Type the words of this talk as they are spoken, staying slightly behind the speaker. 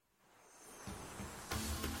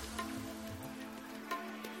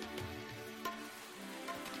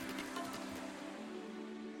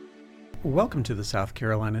Welcome to the South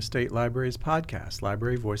Carolina State Library's podcast,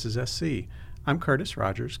 Library Voices SC. I'm Curtis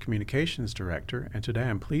Rogers, Communications Director, and today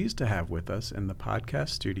I'm pleased to have with us in the podcast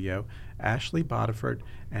studio Ashley Bodiford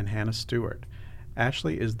and Hannah Stewart.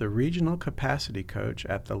 Ashley is the Regional Capacity Coach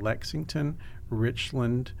at the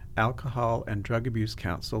Lexington-Richland Alcohol and Drug Abuse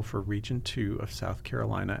Council for Region 2 of South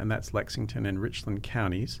Carolina, and that's Lexington and Richland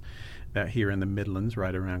counties here in the Midlands,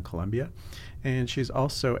 right around Columbia. And she's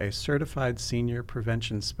also a certified senior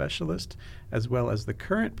prevention specialist, as well as the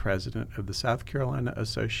current president of the South Carolina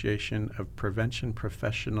Association of Prevention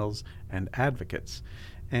Professionals and Advocates.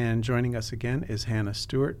 And joining us again is Hannah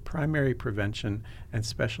Stewart, Primary Prevention and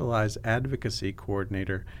Specialized Advocacy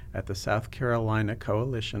Coordinator at the South Carolina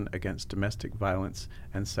Coalition Against Domestic Violence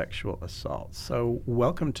and Sexual Assault. So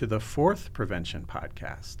welcome to the fourth Prevention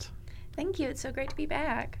Podcast. Thank you. It's so great to be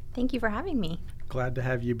back. Thank you for having me. Glad to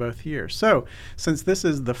have you both here. So, since this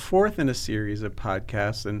is the fourth in a series of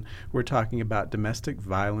podcasts, and we're talking about domestic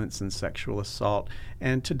violence and sexual assault,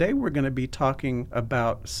 and today we're going to be talking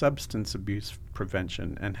about substance abuse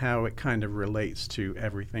prevention and how it kind of relates to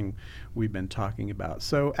everything we've been talking about.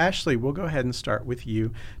 So, Ashley, we'll go ahead and start with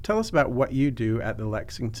you. Tell us about what you do at the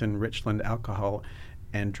Lexington-Richland Alcohol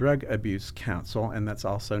and Drug Abuse Council, and that's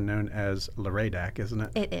also known as LRADAC, isn't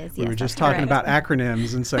it? It is, We yes, were just that's talking correct. about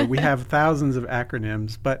acronyms, and so we have thousands of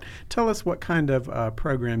acronyms, but tell us what kind of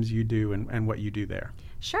programs you do and what you do there.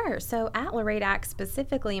 Sure. So at LRADAC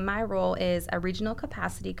specifically, my role is a regional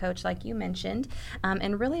capacity coach, like you mentioned.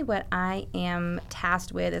 And really what I am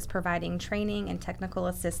tasked with is providing training and technical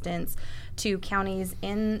assistance to counties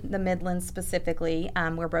in the Midlands specifically.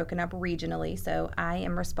 We're broken up regionally, so I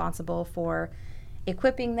am responsible for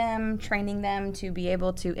equipping them, training them to be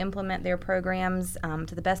able to implement their programs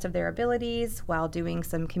to the best of their abilities while doing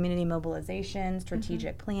some community mobilization,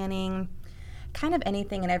 strategic planning, kind of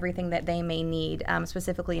anything and everything that they may need,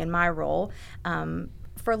 specifically in my role.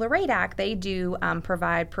 For LRADAC, they do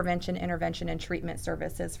provide prevention, intervention, and treatment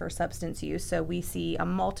services for substance use. So we see a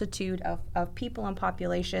multitude of people and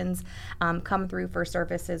populations come through for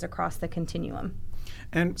services across the continuum.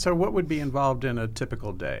 And so what would be involved in a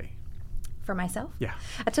typical day? For myself? Yeah.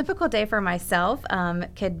 A typical day for myself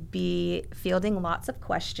could be fielding lots of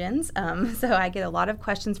questions. So I get a lot of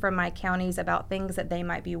questions from my counties about things that they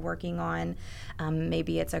might be working on.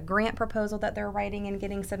 Maybe it's a grant proposal that they're writing and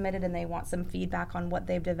getting submitted and they want some feedback on what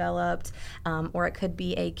they've developed. Or it could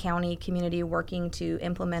be a county community working to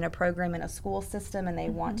implement a program in a school system and they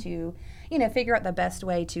want to, figure out the best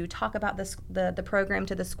way to talk about the program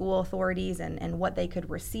to the school authorities and what they could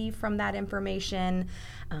receive from that information.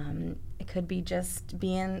 It could be just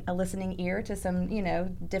being a listening ear to some,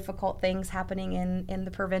 difficult things happening in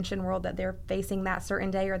the prevention world that they're facing that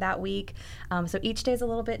certain day or that week. So each day is a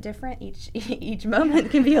little bit different. Each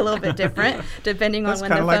moment can be a little bit different depending on when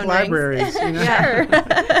the phone rings. That's kind of like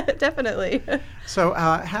libraries, Sure, definitely. So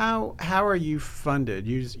how are you funded?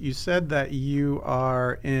 You said that you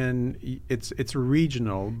are it's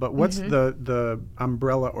regional, but what's the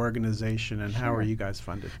umbrella organization and how are you guys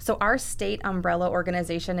funded? So our state umbrella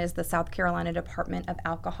organization is the South Carolina Department of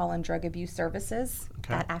Alcohol and Drug Abuse Services.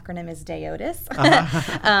 Okay. That acronym is DAODS.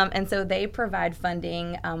 Uh-huh. And so they provide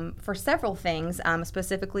funding for several things,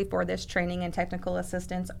 specifically for this training and technical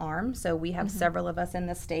assistance arm. So we have several of us in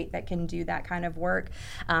the state that can do that kind of work,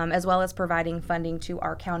 as well as providing funding to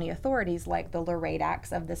our county authorities like the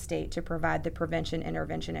LRADACs of the state to provide the prevention,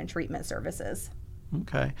 intervention, and treatment services.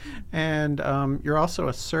 Okay. And you're also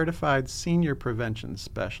a certified senior prevention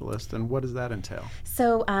specialist, and what does that entail?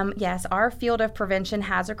 So, yes, our field of prevention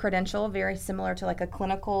has a credential very similar to like a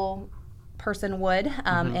clinical person would,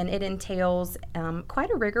 and it entails quite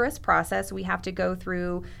a rigorous process. We have to go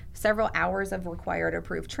through several hours of required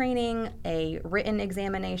approved training, a written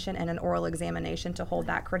examination, and an oral examination to hold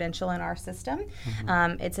that credential in our system.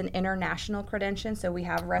 It's an international credential, so we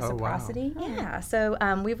have reciprocity. Oh, wow. Yeah, so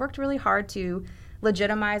we've worked really hard to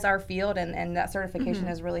legitimize our field, and that certification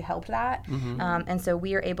has really helped that. And so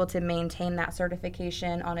we are able to maintain that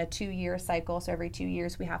certification on a 2-year cycle. So every 2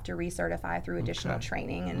 years we have to recertify through additional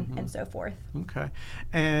training and so forth. Okay.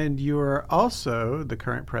 And you're also the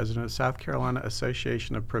current president of South Carolina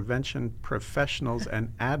Association of Prevention Professionals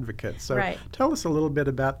and Advocates. So Right. tell us a little bit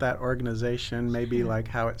about that organization, maybe like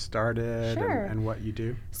how it started Sure. and what you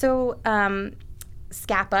do. So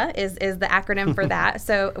SCCADVASA is the acronym for that.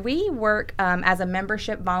 So we work as a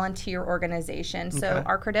membership volunteer organization. So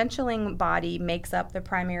our credentialing body makes up the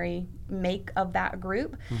primary make of that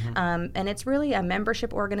group. And it's really a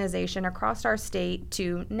membership organization across our state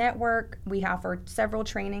to network. We offer several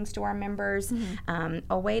trainings to our members,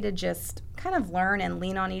 a way to just kind of learn and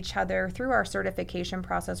lean on each other. Through our certification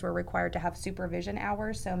process, we're required to have supervision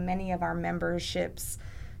hours. So many of our memberships,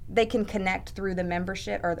 they can connect through the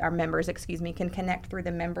membership, or our members, can connect through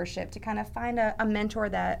the membership to kind of find a mentor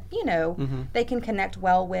that, they can connect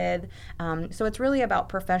well with. So it's really about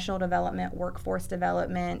professional development, workforce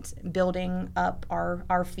development, building up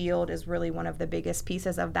our field is really one of the biggest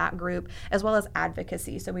pieces of that group, as well as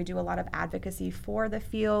advocacy. So we do a lot of advocacy for the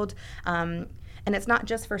field. And it's not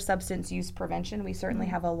just for substance use prevention. We certainly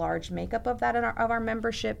have a large makeup of that of our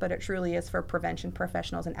membership, but it truly is for prevention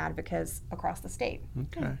professionals and advocates across the state.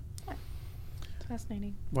 Okay. Yeah.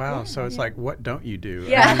 Fascinating. Wow. Yeah, so it's like, what don't you do?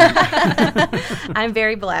 Yeah. I'm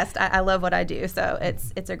very blessed. I love what I do. So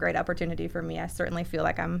it's a great opportunity for me. I certainly feel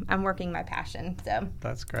like I'm working my passion. So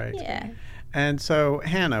that's great. Yeah. And so,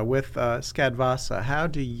 Hannah, with SCCADVASA, how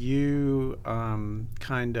do you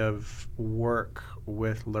kind of work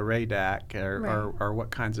with LRADAC, or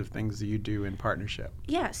what kinds of things do you do in partnership?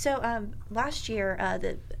 Yeah, so last year,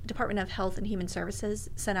 the Department of Health and Human Services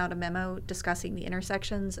sent out a memo discussing the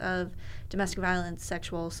intersections of domestic violence,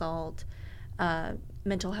 sexual assault,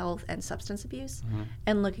 mental health, and substance abuse,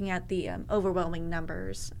 and looking at the overwhelming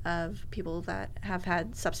numbers of people that have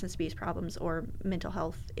had substance abuse problems or mental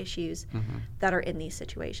health issues that are in these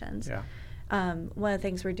situations. Yeah. One of the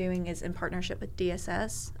things we're doing is in partnership with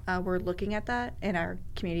DSS, we're looking at that in our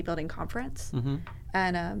community building conference.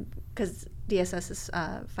 And because DSS is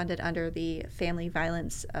funded under the Family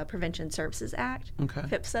Violence Prevention Services Act,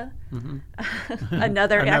 FIPSA,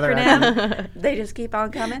 another acronym. They just keep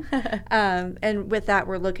on coming. And with that,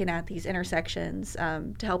 we're looking at these intersections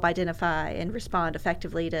to help identify and respond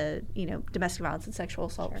effectively to domestic violence and sexual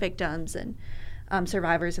assault victims and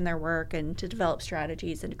survivors in their work, and to develop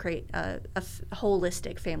strategies and to create a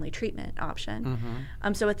holistic family treatment option.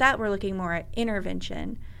 So with that, we're looking more at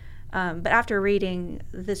intervention. But after reading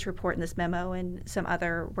this report and this memo and some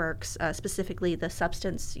other works, specifically the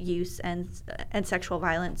substance use and sexual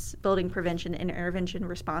violence building prevention and intervention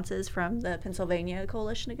responses from the Pennsylvania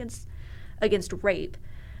Coalition Against Rape,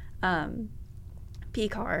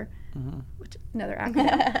 PCAR, which another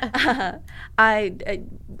acronym. I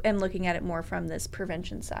am looking at it more from this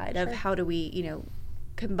prevention side of how do we,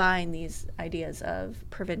 combine these ideas of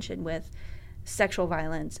prevention with sexual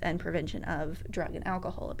violence and prevention of drug and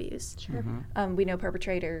alcohol abuse. We know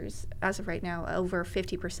perpetrators, as of right now, over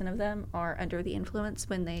 50% of them are under the influence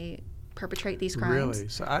when they perpetrate these crimes. Really?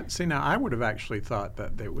 So I would have actually thought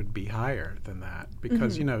that they would be higher than that,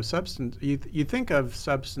 because substance. You think of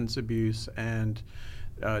substance abuse and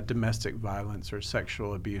domestic violence or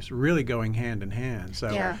sexual abuse really going hand in hand.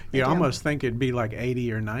 So you almost think it'd be like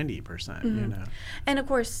 80 or 90%. And of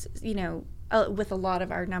course, with a lot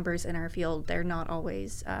of our numbers in our field, they're not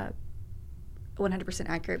always 100%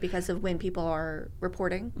 accurate because of when people are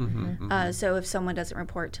reporting. So if someone doesn't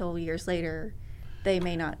report till years later, they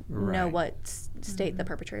may not know what state the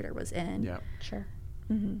perpetrator was in. Yeah. Sure.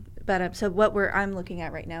 But so what I'm looking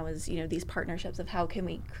at right now is these partnerships of how can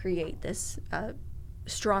we create this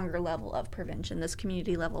stronger level of prevention, this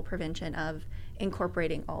community level prevention of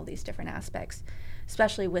incorporating all these different aspects,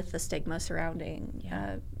 especially with the stigma surrounding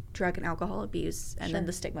drug and alcohol abuse, and then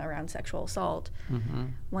the stigma around sexual assault.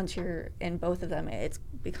 Once you're in both of them, it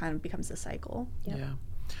kind of becomes a cycle.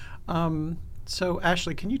 So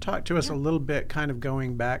Ashley, can you talk to us a little bit, kind of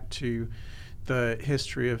going back to the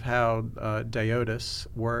history of how DAODAS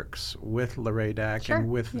works with LRADAC and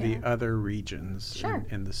with the other regions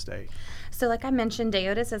in the state? So like I mentioned,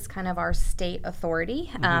 DAODAS is kind of our state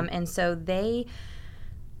authority, and so they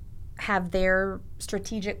have their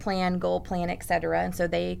strategic plan, goal plan, et cetera, and so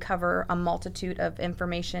they cover a multitude of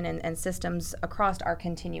information and systems across our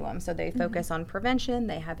continuum. So they focus on prevention,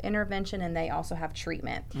 they have intervention, and they also have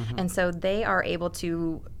treatment. And so they are able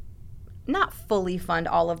to not fully fund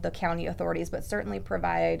all of the county authorities, but certainly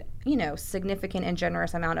provide, significant and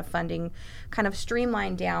generous amount of funding, kind of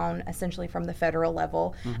streamlined down essentially from the federal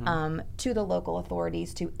level to the local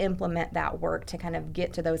authorities to implement that work to kind of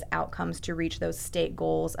get to those outcomes to reach those state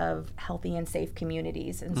goals of healthy and safe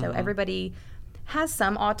communities. And so everybody has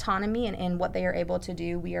some autonomy in what they are able to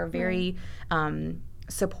do. We are very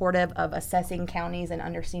supportive of assessing counties and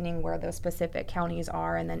understanding where those specific counties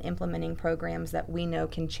are, and then implementing programs that we know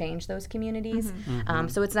can change those communities.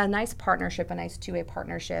 So it's a nice partnership, a nice two-way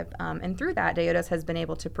partnership. And through that, DAODAS has been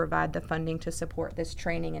able to provide the funding to support this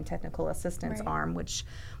training and technical assistance arm, which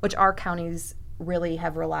our counties really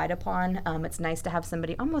have relied upon. It's nice to have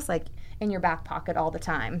somebody almost like in your back pocket all the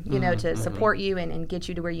time, you know, to support you and get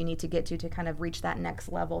you to where you need to get to kind of reach that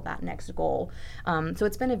next level, that next goal. So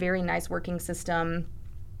it's been a very nice working system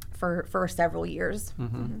for several years.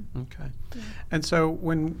 Okay. And so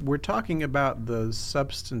when we're talking about the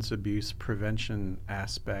substance abuse prevention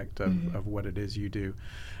aspect of what it is you do,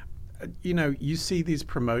 you know, you see these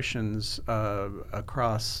promotions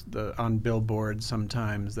across on billboards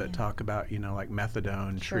sometimes that talk about, you know, like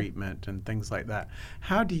methadone treatment and things like that.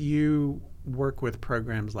 How do you work with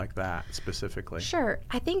programs like that specifically? Sure.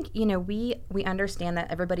 I think, you know, we understand that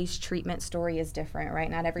everybody's treatment story is different, right?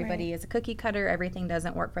 Not everybody is a cookie cutter. Everything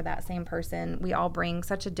doesn't work for that same person. We all bring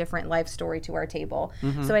such a different life story to our table.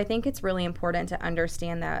 So I think it's really important to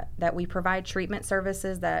understand that we provide treatment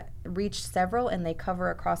services that reach several and they cover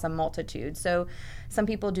across a multitude. So some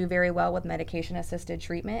people do very well with medication-assisted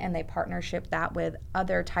treatment, and they partnership that with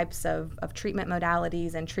other types of treatment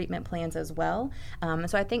modalities and treatment plans as well.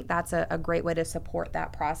 So I think that's a great way to support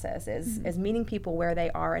that process is meeting people where they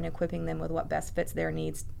are and equipping them with what best fits their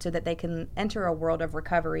needs so that they can enter a world of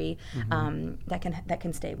recovery that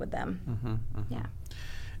can stay with them. Yeah.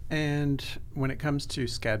 And when it comes to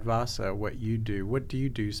SCCADVASA, what do you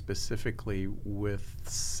do specifically with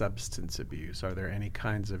substance abuse? Are there any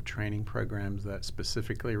kinds of training programs that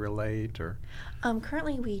specifically relate, or?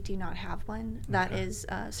 Currently, we do not have one that is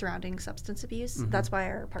surrounding substance abuse. That's why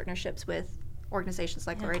our partnerships with organizations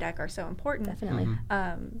like LRADAC are so important. Definitely.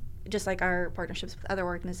 Just like our partnerships with other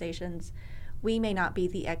organizations, we may not be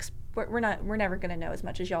the expert. We're never going to know as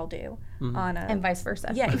much as y'all do on a, and vice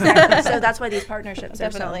versa. Yeah, exactly. So that's why these partnerships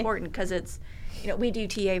are so Definitely. important, because it's, you know, we do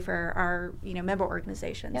TA for our, you know, member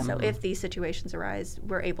organizations. Yep. So if these situations arise,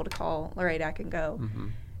 we're able to call LRADAC and go,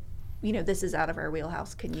 you know, this is out of our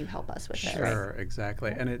wheelhouse. Can you help us with this? Sure,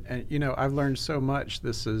 exactly. And you know, I've learned so much.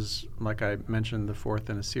 This is, like I mentioned, the fourth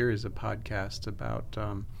in a series of podcasts about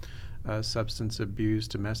substance abuse,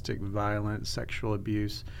 domestic violence, sexual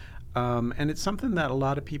abuse. And it's something that a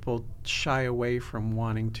lot of people shy away from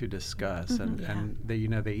wanting to discuss, and they, you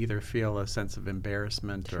know, they either feel a sense of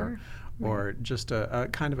embarrassment or just a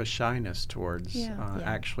kind of a shyness towards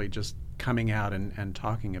actually just coming out and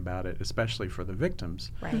talking about it, especially for the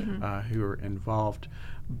victims who are involved.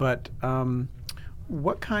 But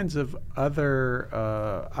what kinds of other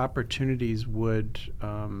opportunities would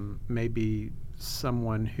maybe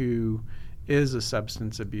someone who is a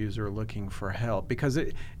substance abuser looking for help? Because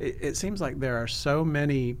it seems like there are so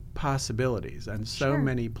many possibilities and so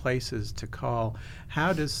many places to call.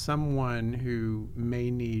 How does someone who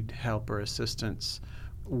may need help or assistance,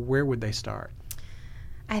 where would they start?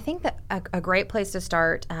 I think that a great place to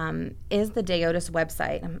start is the DAODAS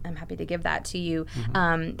website. I'm happy to give that to you.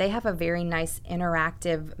 They have a very nice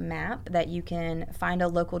interactive map that you can find a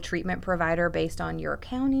local treatment provider based on your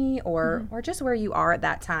county or just where you are at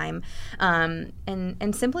that time.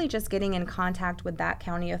 And simply just getting in contact with that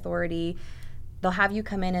county authority. They'll have you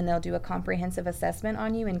come in and they'll do a comprehensive assessment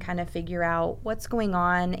on you and kind of figure out what's going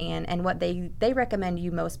on and what they recommend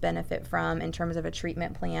you most benefit from in terms of a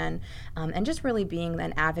treatment plan, and just really being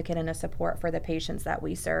an advocate and a support for the patients that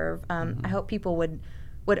we serve. I hope people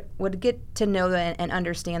would get to know and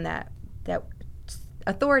understand that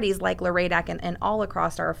authorities like LRADAC and all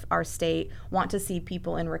across our state want to see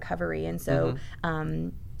people in recovery, and so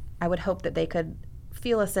I would hope that they could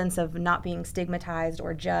feel a sense of not being stigmatized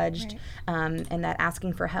or judged, and that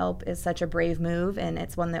asking for help is such a brave move, and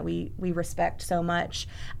it's one that we respect so much,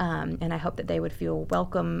 and I hope that they would feel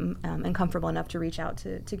welcome and comfortable enough to reach out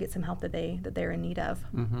to get some help that they're in need of.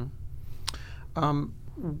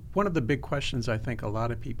 One of the big questions I think a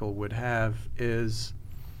lot of people would have is,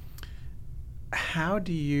 how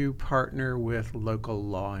do you partner with local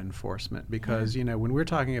law enforcement? Because you know, when we're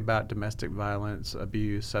talking about domestic violence,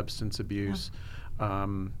 abuse, substance abuse,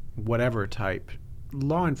 whatever type,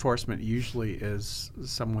 law enforcement usually is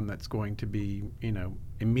someone that's going to be, you know,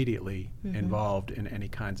 immediately involved in any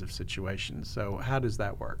kinds of situations. So how does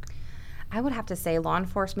that work? I would have to say law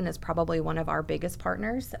enforcement is probably one of our biggest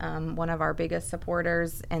partners, one of our biggest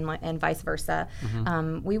supporters, and vice versa.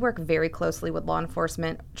 We work very closely with law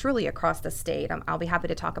enforcement truly across the state. I'll be happy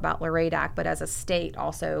to talk about LRADAC, but as a state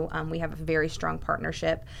also, we have a very strong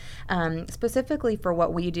partnership. Specifically for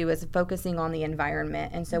what we do is focusing on the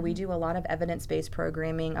environment. And so we do a lot of evidence-based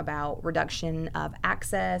programming about reduction of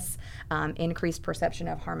access, increased perception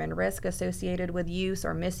of harm and risk associated with use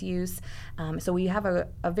or misuse. So we have a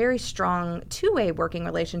very strong two-way working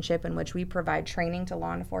relationship in which we provide training to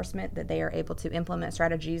law enforcement that they are able to implement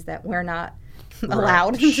strategies that we're not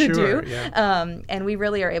allowed to do. Yeah. And we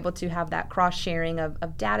really are able to have that cross-sharing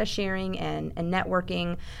of data sharing and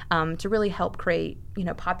networking to really help create,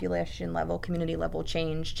 population level, community level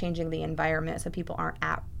changing the environment so people aren't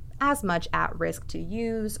as much at risk to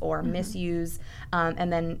use or misuse,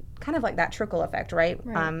 and then kind of like that trickle effect, right?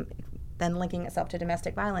 Then linking itself to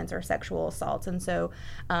domestic violence or sexual assaults. And so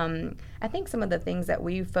I think some of the things that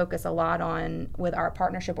we focus a lot on with our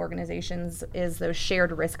partnership organizations is those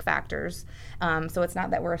shared risk factors. So it's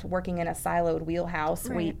not that we're working in a siloed wheelhouse.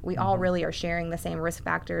 Right. We all really are sharing the same risk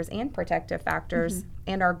factors and protective factors,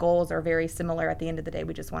 and our goals are very similar. At the end of the day,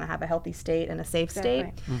 we just want to have a healthy state and a safe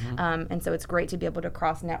state. And so it's great to be able to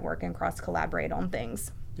cross-network and cross-collaborate on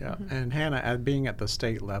things. Yeah, and Hannah, being at the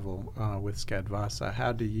state level with SCCADVASA,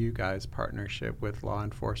 how do you guys partnership with law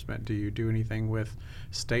enforcement? Do you do anything with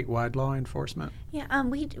statewide law enforcement? Yeah,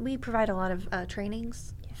 we provide a lot of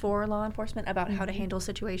trainings for law enforcement about how to handle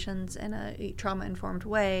situations in a trauma-informed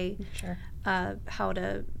way, how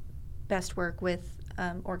to best work with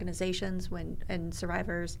organizations and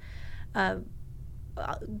survivors.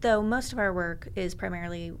 Though most of our work is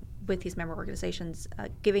primarily with these member organizations,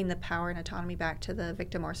 giving the power and autonomy back to the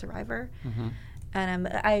victim or survivor. And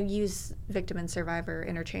I use victim and survivor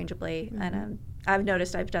interchangeably. And I've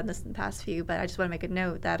noticed I've done this in the past few, but I just want to make a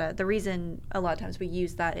note that the reason a lot of times we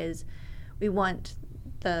use that is we want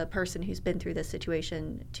the person who's been through this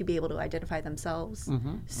situation to be able to identify themselves.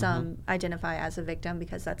 Some identify as a victim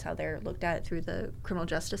because that's how they're looked at through the criminal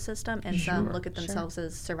justice system, and some look at themselves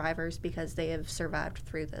as survivors because they have survived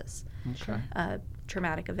through this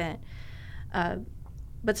traumatic event.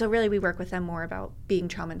 But so really we work with them more about being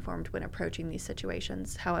trauma-informed when approaching these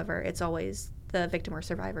situations. However, it's always the victim or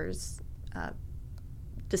survivor's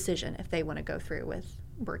decision if they want to go through with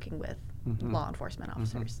working with law enforcement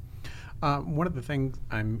officers. One of the things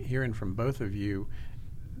I'm hearing from both of you,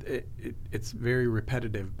 it's very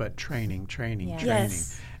repetitive, but training.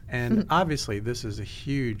 Yes. And obviously this is a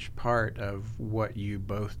huge part of what you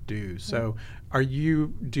both do. So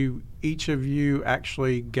do each of you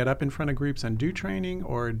actually get up in front of groups and do training,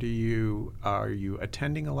 or are you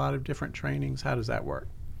attending a lot of different trainings? How does that work?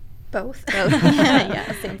 Both.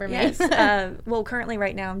 Yeah, same for me. Yes. Well, currently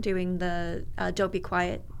right now I'm doing the Don't Be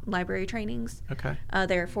Quiet library trainings. Okay.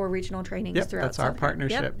 There are 4 regional trainings throughout that's our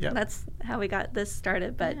partnership. Yep. That's how we got this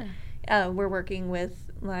started. But we're working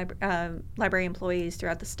with library employees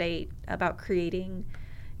throughout the state about creating,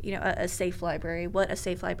 a safe library, what a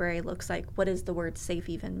safe library looks like, what does the word safe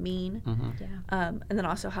even mean, and then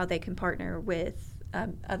also how they can partner with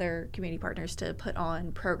other community partners to put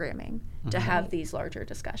on programming to have these larger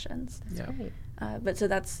discussions. That's great. But so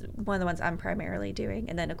that's one of the ones I'm primarily doing.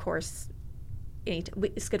 And then, of course,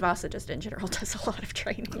 SCCADVASA just in general does a lot of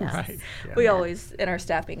training. Yes. Right. Yeah. We always, in our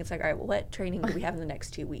staff meeting, it's like, all right, well, what training do we have in the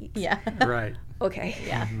next 2 weeks? Right. Okay.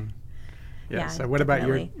 Yeah. Yeah. So what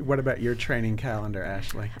about your training calendar,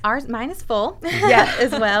 Ashley? Mine is full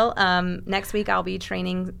as well. Next week I'll be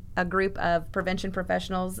training a group of prevention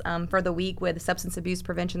professionals for the week with substance abuse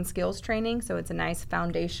prevention skills training. So it's a nice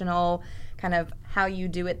foundational kind of how you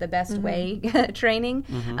do it the best way training.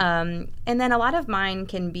 And then a lot of mine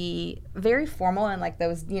can be very formal and like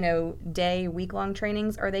those, week-long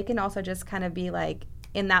trainings, or they can also just kind of be like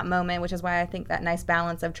in that moment, which is why I think that nice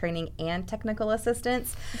balance of training and technical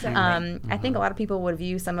assistance. Exactly. I think a lot of people would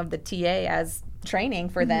view some of the TA as training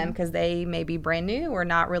for them because they may be brand new or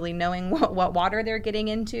not really knowing what water they're getting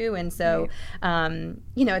into. And so,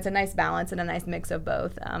 it's a nice balance and a nice mix of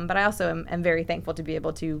both. But I also am very thankful to be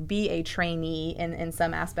able to be a trainee in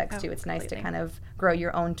some aspects too. It's nice to kind of grow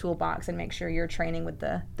your own toolbox and make sure you're training with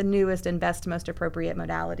the newest and best, most appropriate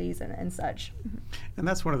modalities and such. And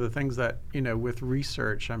that's one of the things that, with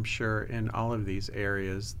research, I'm sure in all of these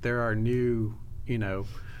areas, there are new,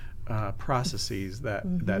 processes that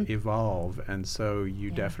evolve, and so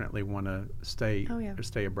you definitely want to stay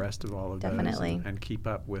abreast of all of those and keep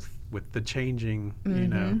up with the changing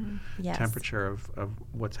temperature of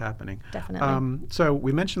what's happening. Definitely. So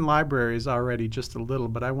we mentioned libraries already just a little,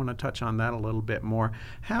 but I want to touch on that a little bit more.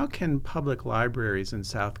 How can public libraries in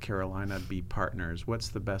South Carolina be partners? What's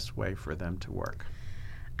the best way for them to work?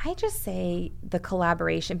 I just say the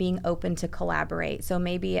collaboration, being open to collaborate. So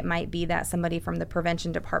maybe it might be that somebody from the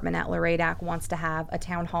prevention department at LRADAC wants to have a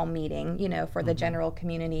town hall meeting, for the general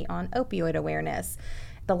community on opioid awareness.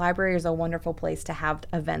 The library is a wonderful place to have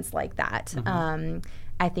events like that.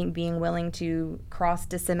 I think being willing to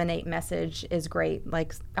cross-disseminate message is great,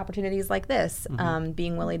 like opportunities like this,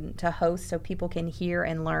 being willing to host so people can hear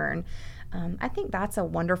and learn. I think that's a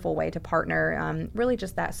wonderful way to partner, really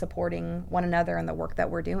just that supporting one another in the work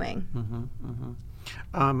that we're doing.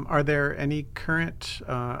 Are there any current,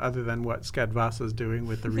 other than what SCCADVASA is doing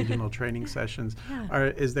with the regional training sessions,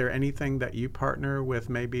 is there anything that you partner with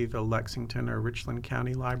maybe the Lexington or Richland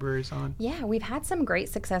County libraries on? Yeah, we've had some great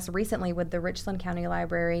success recently with the Richland County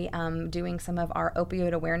Library doing some of our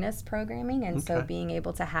opioid awareness programming, and so being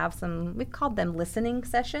able to have some, we've called them listening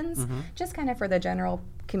sessions, just kind of for the general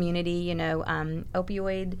community.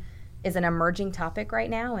 Opioid is an emerging topic right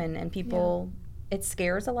now, and people... It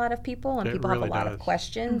scares a lot of people, and people have a lot of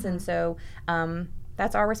questions, and so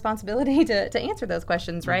that's our responsibility to answer those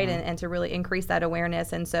questions, right, and to really increase that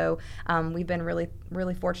awareness. And so we've been really,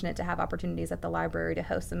 really fortunate to have opportunities at the library to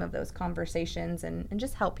host some of those conversations and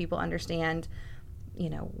just help people understand,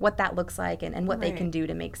 what that looks like and what they can do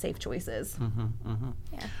to make safe choices.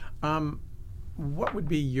 What would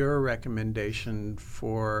be your recommendation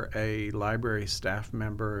for a library staff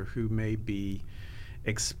member who may be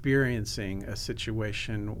experiencing a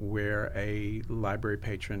situation where a library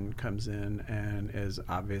patron comes in and is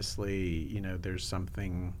obviously, there's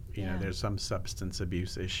something, there's some substance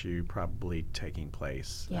abuse issue probably taking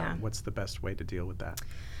place? What's the best way to deal with that?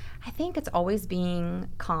 I think it's always being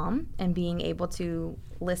calm and being able to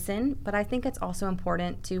listen, but I think it's also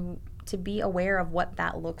important to be aware of what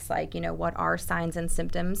that looks like, what are signs and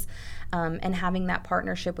symptoms, and having that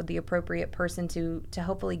partnership with the appropriate person to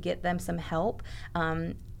hopefully get them some help.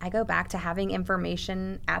 I go back to having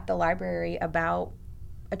information at the library about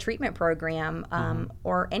a treatment program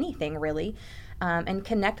or anything really, and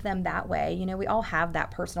connect them that way. We all have that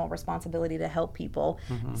personal responsibility to help people.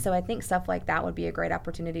 So I think stuff like that would be a great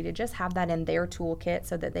opportunity to just have that in their toolkit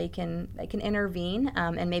so that they can intervene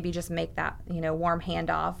and maybe just make that warm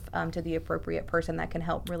handoff to the appropriate person that can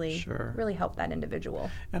help really help that individual.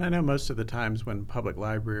 And I know most of the times when public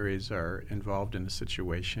libraries are involved in a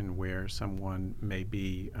situation where someone may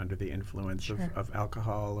be under the influence of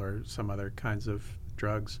alcohol or some other kinds of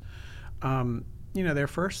drugs, their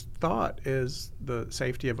first thought is the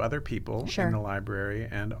safety of other people in the library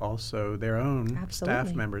and also their own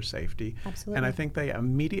staff members' safety. And I think they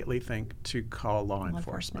immediately think to call law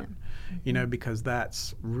enforcement. Because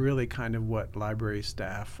that's really kind of what library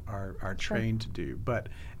staff are trained to do. But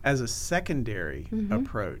as a secondary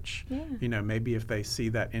approach, maybe if they see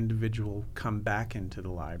that individual come back into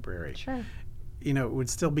the library, it would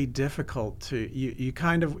still be difficult to,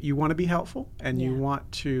 you want to be helpful and you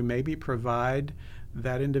want to maybe provide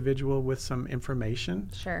that individual with some information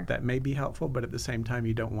that may be helpful, but at the same time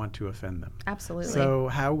you don't want to offend them. Absolutely. So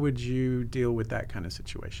how would you deal with that kind of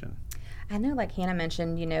situation? I know, like Hannah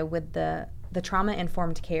mentioned, with the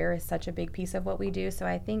trauma-informed care is such a big piece of what we do. So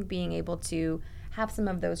I think being able to have some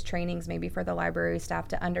of those trainings maybe for the library staff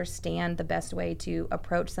to understand the best way to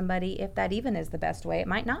approach somebody, if that even is the best way. It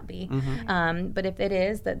might not be. But if it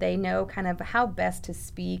is, that they know kind of how best to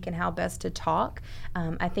speak and how best to talk.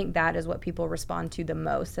 I think that is what people respond to the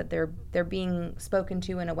most, that they're being spoken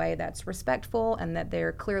to in a way that's respectful and that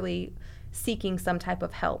they're clearly seeking some type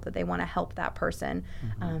of help, that they want to help that person.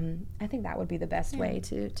 I think that would be the best way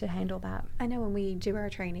to handle that. I know when we do our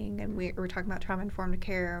training and we're talking about trauma-informed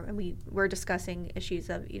care and we're discussing issues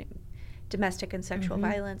of domestic and sexual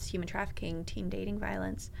violence, human trafficking, teen dating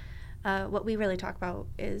violence, what we really talk about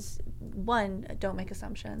is, one, don't make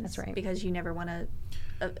assumptions. That's right. Because you never want to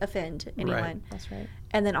offend anyone. Right. That's right.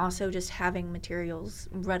 And then also just having materials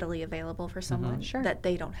readily available for someone that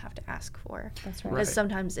they don't have to ask for. That's right. Because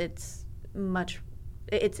sometimes it's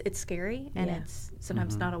it's scary and it's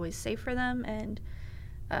sometimes not always safe for them, and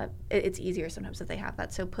it's easier sometimes if they have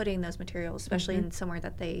that. So putting those materials, especially in somewhere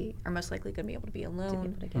that they are most likely going to be able to be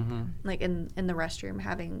alone, like in the restroom,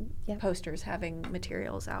 having posters, having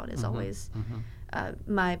materials out is always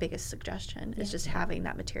my biggest suggestion, is just having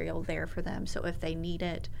that material there for them. So if they need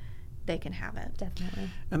it, they can have it. Definitely.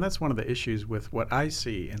 And that's one of the issues with what I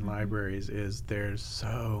see in libraries is there's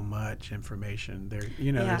so much information. There,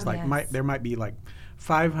 there's like there might be like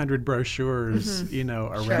 500 brochures,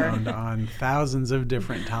 around on thousands of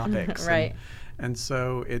different topics. Right. And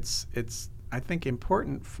so it's I think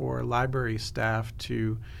important for library staff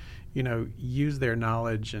to use their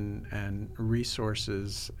knowledge and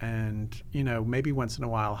resources and, maybe once in a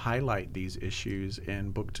while highlight these issues in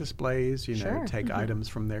book displays, take items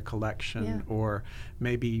from their collection or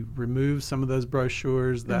maybe remove some of those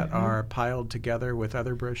brochures that are piled together with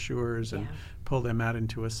other brochures and pull them out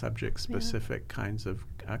into a subject-specific kind of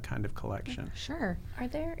collection. Sure. Are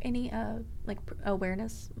there any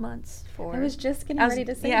awareness months for? I was just getting ready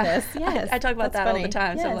to say this. Yes, I talk about that funny. all the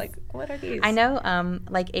time. Yes. So I'm like, what are these? I know,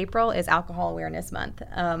 April is Alcohol Awareness Month,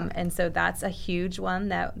 and so that's a huge one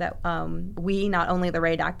that we, not only the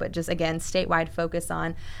LRADAC, but just again statewide focus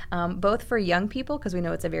on, both for young people because we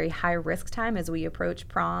know it's a very high risk time as we approach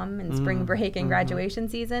prom and spring break and graduation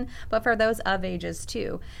season, but for those of ages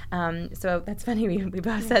too. So that's funny we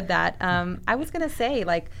both said that. I was going to say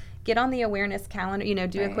get on the awareness calendar,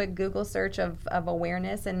 do a quick Google search of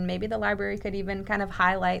awareness, and maybe the library could even kind of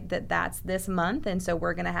highlight that that's this month, and so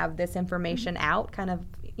we're going to have this information out kind of,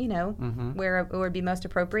 where it would be most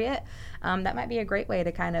appropriate. That might be a great way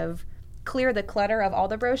to kind of clear the clutter of all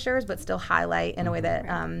the brochures, but still highlight in a way that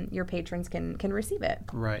your patrons can receive it.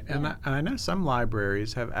 Right. And I know some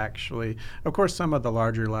libraries have actually, of course, some of the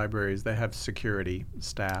larger libraries, they have security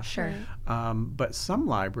staff. Sure. But some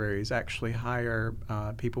libraries actually hire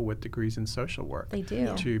people with degrees in social work. They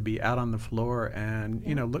do. To be out on the floor and,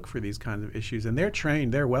 look for these kinds of issues. And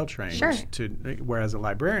they're well trained. Sure. Whereas a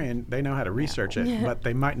librarian, they know how to research it, but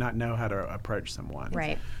they might not know how to approach someone.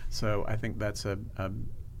 Right. So I think that's a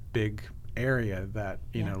big area that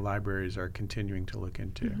libraries are continuing to look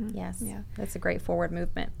into. Yes, that's a great forward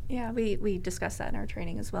movement. Yeah, we discuss that in our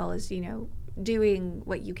training as well as doing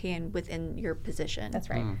what you can within your position. That's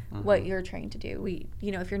right. What you're trained to do.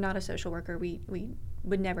 If you're not a social worker, we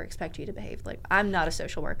would never expect you to behave like I'm not a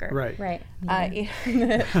social worker. Right.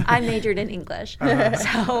 I majored in English,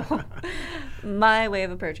 so my way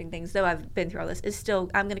of approaching things, though I've been through all this, is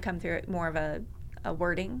still I'm going to come through it more of a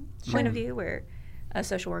wording point of view where a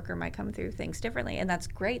social worker might come through things differently, and that's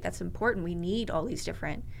great. That's important. We need all these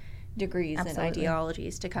different degrees and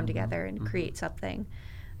ideologies to come together and create something.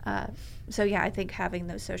 So I think having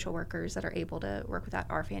those social workers that are able to work with that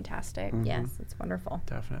are fantastic. Yes, it's wonderful.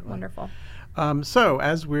 Definitely. Wonderful. So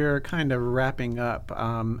as we're kind of wrapping up,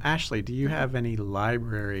 Ashley, do you have any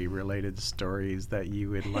library-related stories that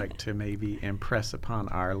you would like to maybe impress upon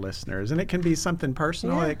our listeners? And it can be something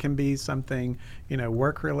personal. It can be something,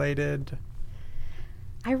 work-related.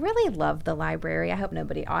 I really love the library.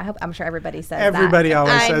 I'm sure everybody says Everybody that.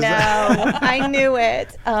 always says that. I know. I knew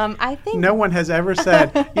it. I think no one has ever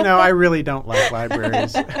said, I really don't like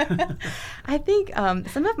libraries. I think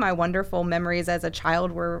some of my wonderful memories as a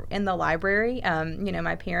child were in the library.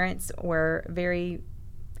 My parents were very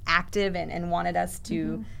active and wanted us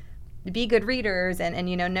to be good readers and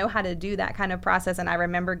know how to do that kind of process. And I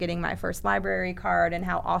remember getting my first library card and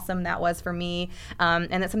how awesome that was for me. And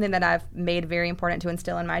that's something that I've made very important to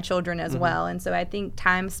instill in my children as well. And so I think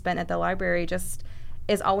time spent at the library just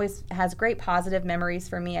has great positive memories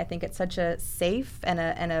for me. I think it's such a safe and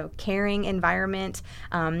a caring environment,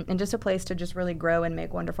 and just a place to just really grow and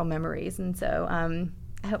make wonderful memories. And so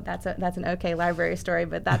I hope that's an okay library story,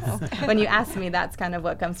 but that's when you ask me, that's kind of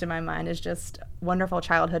what comes to my mind is just wonderful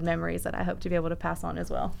childhood memories that I hope to be able to pass on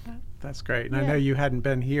as well. That's great. And I know you hadn't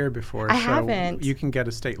been here before, I haven't. You can get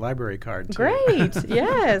a state library card too. Great.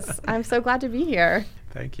 Yes. I'm so glad to be here.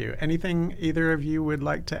 Thank you. Anything either of you would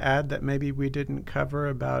like to add that maybe we didn't cover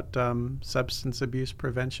about substance abuse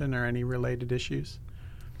prevention or any related issues?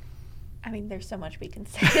 I mean, there's so much we can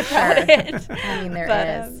say about it. I mean,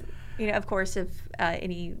 there is. Of course, if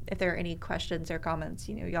there are any questions or comments,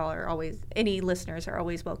 any listeners are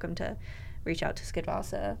always welcome to reach out to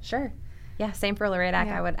SCCADVASA. Sure. Yeah, same for LRADAC.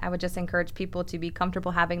 Yeah. I would just encourage people to be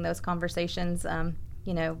comfortable having those conversations.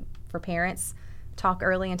 For parents, talk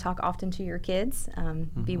early and talk often to your kids.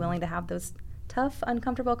 Be willing to have those tough,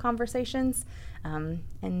 uncomfortable conversations. And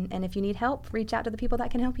if you need help, reach out to the people that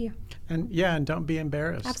can help you. And don't be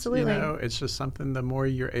embarrassed. Absolutely. It's just something, the more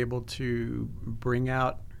you're able to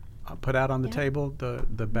put out on the table,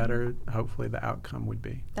 the better hopefully the outcome would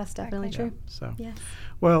be. That's definitely true. So, yes.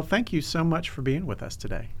 Well, thank you so much for being with us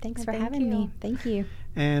today. Thanks for having me. Thank you.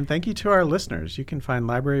 And thank you to our listeners. You can find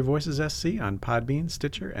Library Voices SC on Podbean,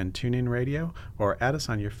 Stitcher, and TuneIn Radio, or add us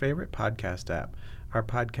on your favorite podcast app. Our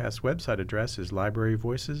podcast website address is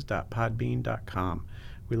libraryvoices.podbean.com.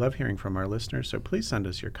 We love hearing from our listeners, so please send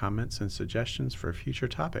us your comments and suggestions for future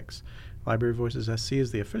topics. Library Voices SC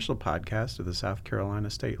is the official podcast of the South Carolina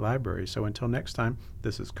State Library. So until next time,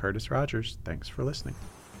 this is Curtis Rogers. Thanks for listening.